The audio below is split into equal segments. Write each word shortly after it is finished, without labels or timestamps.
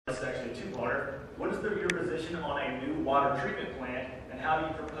your position on a new water treatment plant, and how do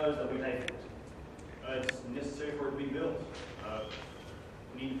you propose that we pay for it? It's necessary for it to be built.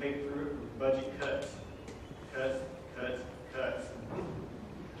 We need to pay through it with budget cuts. Cuts.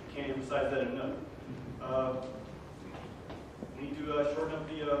 Can't emphasize that enough. We need to shorten up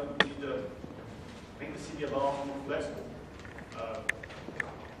we need to make the city of Valdosta more flexible.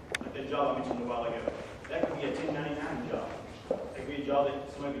 Like that job I mentioned a while ago, that could be a 1099 job. That could be a job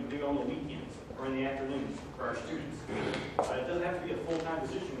that somebody could do on the weekends or in the afternoons for our students. It doesn't have to be a full-time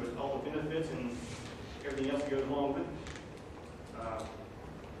position with all the benefits and everything else that goes along with it.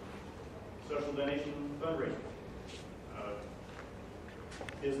 Social donation fundraising.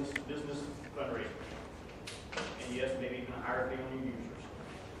 Business fundraising. And yes, maybe even a higher pay on your users.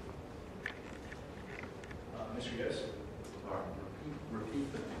 Mr. Yost? Repeat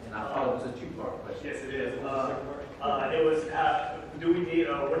it. And I thought it was a two-part question. Yes, it is. It was, do we need,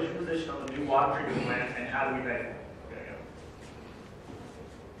 what's your position on the new water treatment plant, and how do we pay for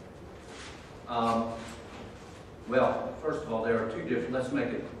it? Well, first of all, there are two different, let's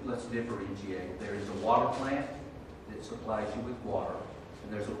differentiate. There is a water plant that supplies you with water,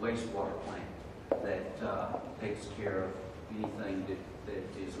 and there's a wastewater plant that takes care of anything that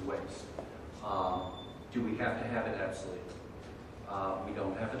is waste. Do we have to have it? Absolutely. We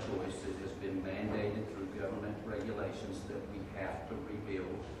don't have a choice. It has been mandated through government regulations that we have to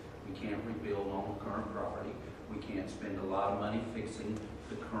rebuild. We can't rebuild on the current property. We can't spend a lot of money fixing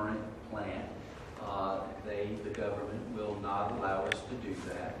the current plant. The government will not allow us to do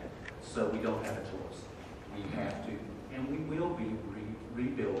that. So we don't have a choice. We have to, and we will be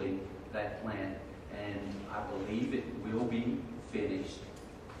rebuilding that plant, and I believe it will be finished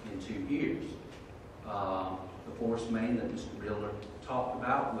in 2 years. The force main that Mr. Miller talked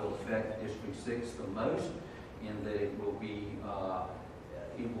about will affect District 6 the most, in that it will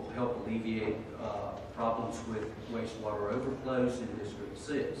help alleviate problems with wastewater overflows in District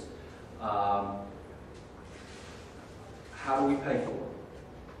 6. How do we pay for it?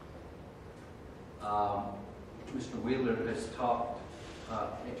 Mr. Wheeler has talked,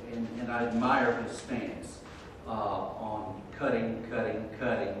 and I admire his stance on cutting,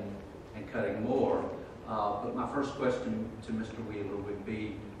 and cutting more. But my first question to Mr. Wheeler would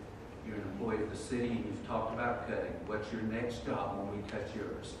be, you're an employee of the city and you've talked about cutting. What's your next job when we cut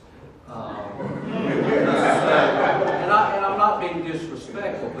yours? And I'm not being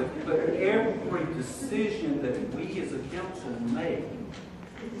disrespectful, but every decision that we as a council make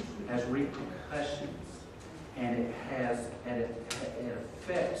has repercussions, and it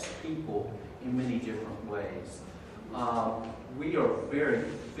affects people in many different ways. We are very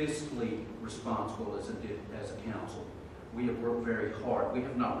fiscally responsible as a council. We have worked very hard. We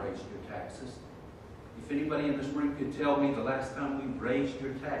have not raised your taxes. If anybody in this room could tell me the last time we raised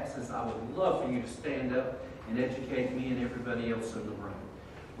your taxes, I would love for you to stand up and educate me and everybody else in the room.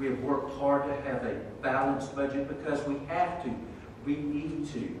 We have worked hard to have a balanced budget because we have to. We need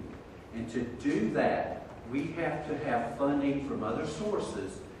to. And to do that, we have to have funding from other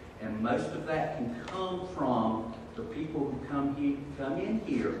sources, and most of that can come from the people who come in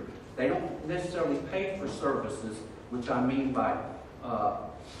here. They don't necessarily pay for services, which I mean by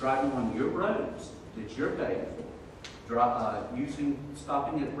driving on your roads that you're paying for,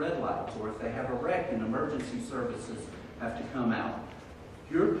 stopping at red lights, or if they have a wreck and emergency services have to come out.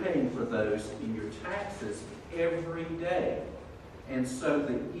 You're paying for those in your taxes every day. And so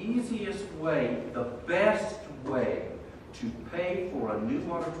the easiest way, the best way to pay for a new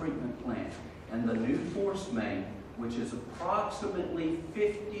water treatment plant and the new force main, which is approximately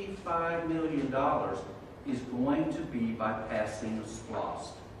 $55 million, is going to be by passing a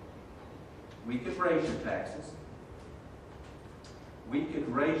SPLOST. We could raise your taxes. We could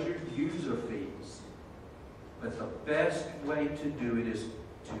raise your user fees. But the best way to do it is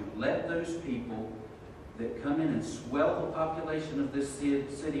to let those people that come in and swell the population of this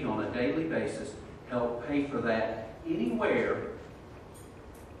city on a daily basis help pay for that. Anywhere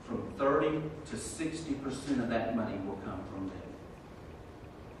from 30 to 60% of that money will come from them.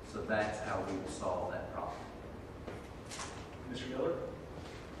 So that's how we will solve that problem. Mr. Miller?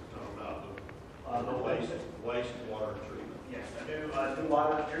 Talking about the wastewater treatment. Yes, a new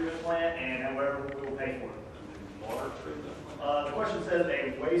water treatment plant, and however we will pay for it. Water treatment plant? The question says a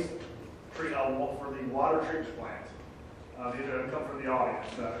waste treat for the water treatment plant. These are come from the audience.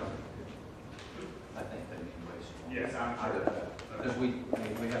 I think they need wastewater. Yes, because we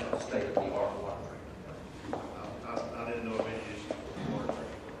have a state-of-the-art water treatment. I didn't know of any issues with water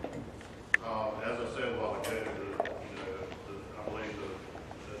treatment. As I said a while ago, I believe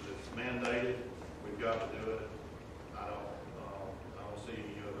that it's mandated. We've got to do it. I don't see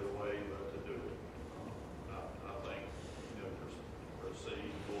any other way but to do it.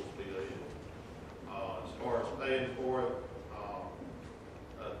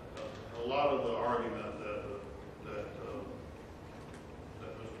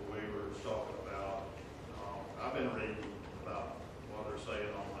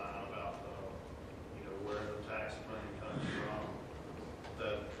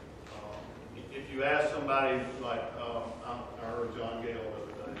 somebody like, I heard John Gale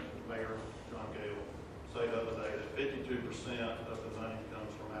the other day, Mayor John Gale, say the other day that 52% of the money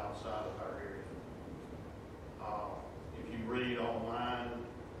comes from outside of our area. If you read online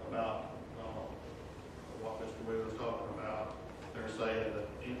about what Mr. Wheeler was talking about, they're saying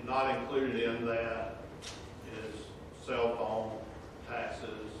that not included in that is cell phone taxes,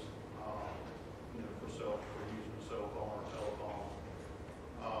 for using a cell phone or telephone.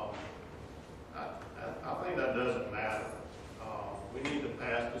 I think that doesn't matter. We need to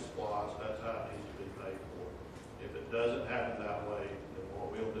pass the SPLOST. That's how it needs to be paid for. If it doesn't happen that way, then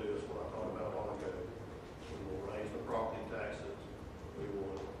what we'll do